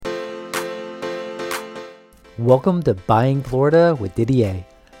Welcome to Buying Florida with Didier.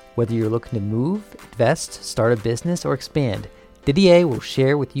 Whether you're looking to move, invest, start a business, or expand, Didier will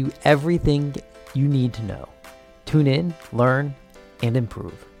share with you everything you need to know. Tune in, learn, and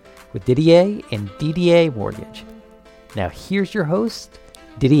improve with Didier and DDA Mortgage. Now here's your host,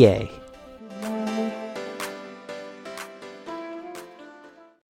 Didier.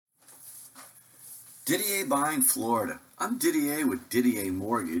 Didier Buying Florida. I'm Didier with Didier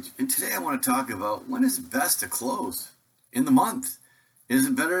Mortgage, and today I want to talk about when is it best to close in the month. Is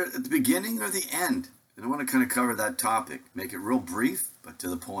it better at the beginning or the end? And I want to kind of cover that topic, make it real brief, but to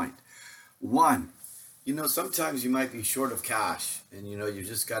the point. One, sometimes you might be short of cash, and you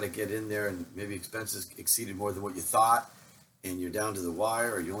just got to get in there, and maybe expenses exceeded more than what you thought, and you're down to the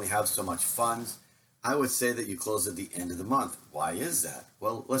wire, or you only have so much funds. I would say that you close at the end of the month. Why is that?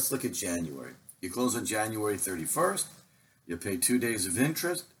 Well, let's look at January. You close on January 31st. You pay 2 days of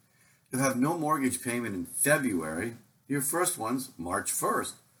interest. You have no mortgage payment in February. Your first one's March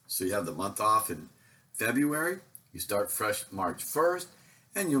 1st. So you have the month off in February. You start fresh March 1st,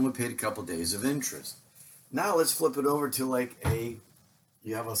 and you only paid a couple days of interest. Now let's flip it over to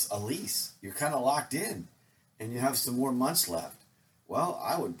you have a lease. You're kind of locked in, and you have some more months left. Well,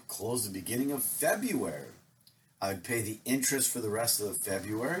 I would close the beginning of February. I'd pay the interest for the rest of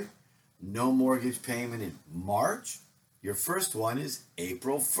February. No mortgage payment in March. Your first one is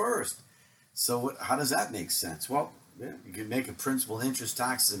April 1st. So how does that make sense? Well, you can make a principal, interest,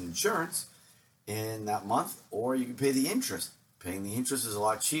 taxes, and insurance in that month, or you can pay the interest. Paying the interest is a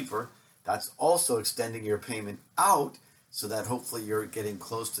lot cheaper. That's also extending your payment out so that hopefully you're getting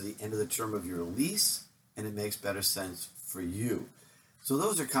close to the end of the term of your lease, and it makes better sense for you. So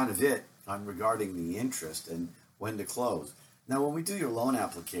those are kind of it on regarding the interest and when to close. Now, when we do your loan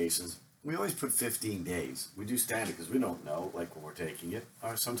applications, we always put 15 days. We do standard because we don't know, when we're taking it,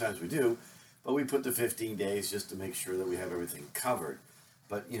 or sometimes we do, but we put the 15 days just to make sure that we have everything covered.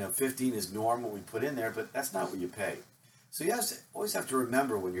 But, 15 is normal we put in there, but that's not what you pay. So you always have to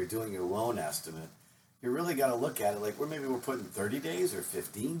remember when you're doing your loan estimate, you really got to look at it maybe we're putting 30 days or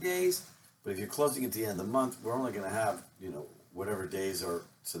 15 days, but if you're closing at the end of the month, we're only going to have, whatever days are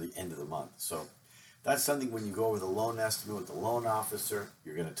to the end of the month. So that's something when you go over the loan estimate with the loan officer,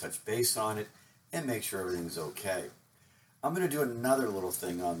 you're going to touch base on it and make sure everything's okay. I'm going to do another little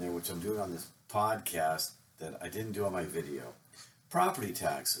thing on there, which I'm doing on this podcast that I didn't do on my video. Property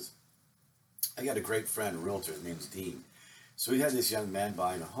taxes. I got a great friend, a realtor, his name's Dean. So he had this young man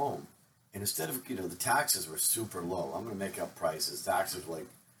buying a home. And instead of, the taxes were super low. I'm going to make up prices. Taxes were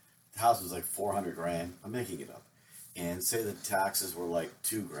the house was $400,000. I'm making it up. And say the taxes were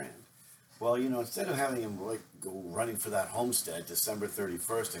 $2,000. Well, instead of having him go running for that homestead December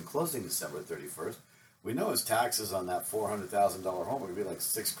 31st and closing December 31st, we know his taxes on that $400,000 home are going to be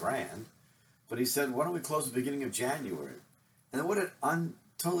 $6,000. But he said, why don't we close the beginning of January? And what an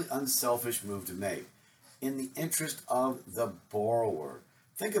totally unselfish move to make in the interest of the borrower.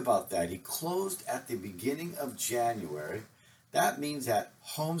 Think about that. He closed at the beginning of January. That means that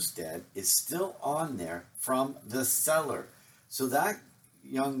homestead is still on there from the seller. So that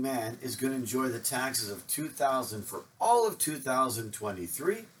young man is going to enjoy the taxes of $2,000 for all of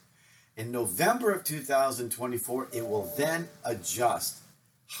 2023. In November of 2024, it will then adjust.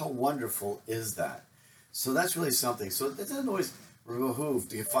 How wonderful is that? So that's really something. So it doesn't always behoove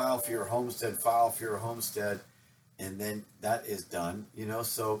to file for your homestead, and then that is done,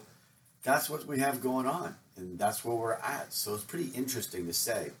 So that's what we have going on, and that's where we're at. So it's pretty interesting to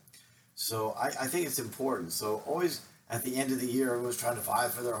say. So I think it's important. So always at the end of the year, everyone's trying to file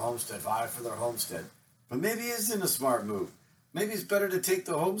for their homestead. But maybe it isn't a smart move. Maybe it's better to take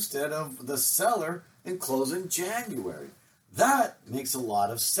the homestead of the seller and close in January. That makes a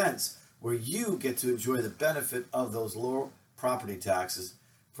lot of sense, where you get to enjoy the benefit of those lower property taxes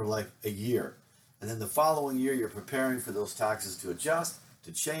for a year. And then the following year, you're preparing for those taxes to adjust,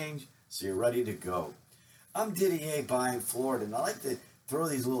 to change, so you're ready to go. I'm Didier Buying Florida, and I like to throw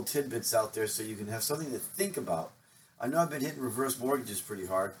these little tidbits out there so you can have something to think about. I know I've been hitting reverse mortgages pretty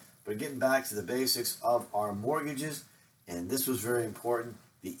hard, but getting back to the basics of our mortgages, and this was very important,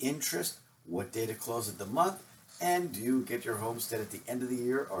 the interest, what day to close at the month, and do you get your homestead at the end of the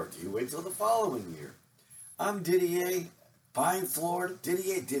year, or do you wait till the following year? I'm Didier Buying Florida,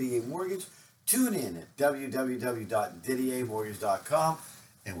 Didier Mortgage. Tune in at www.didiermortgage.com,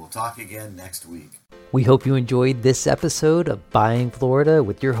 and we'll talk again next week. We hope you enjoyed this episode of Buying Florida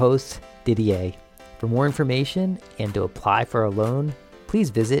with your host, Didier. For more information and to apply for a loan,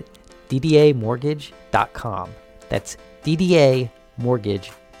 please visit ddamortgage.com. That's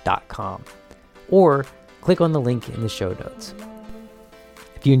ddamortgage.com. Or click on the link in the show notes.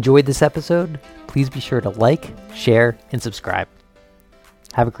 If you enjoyed this episode, please be sure to like, share, and subscribe.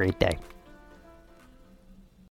 Have a great day.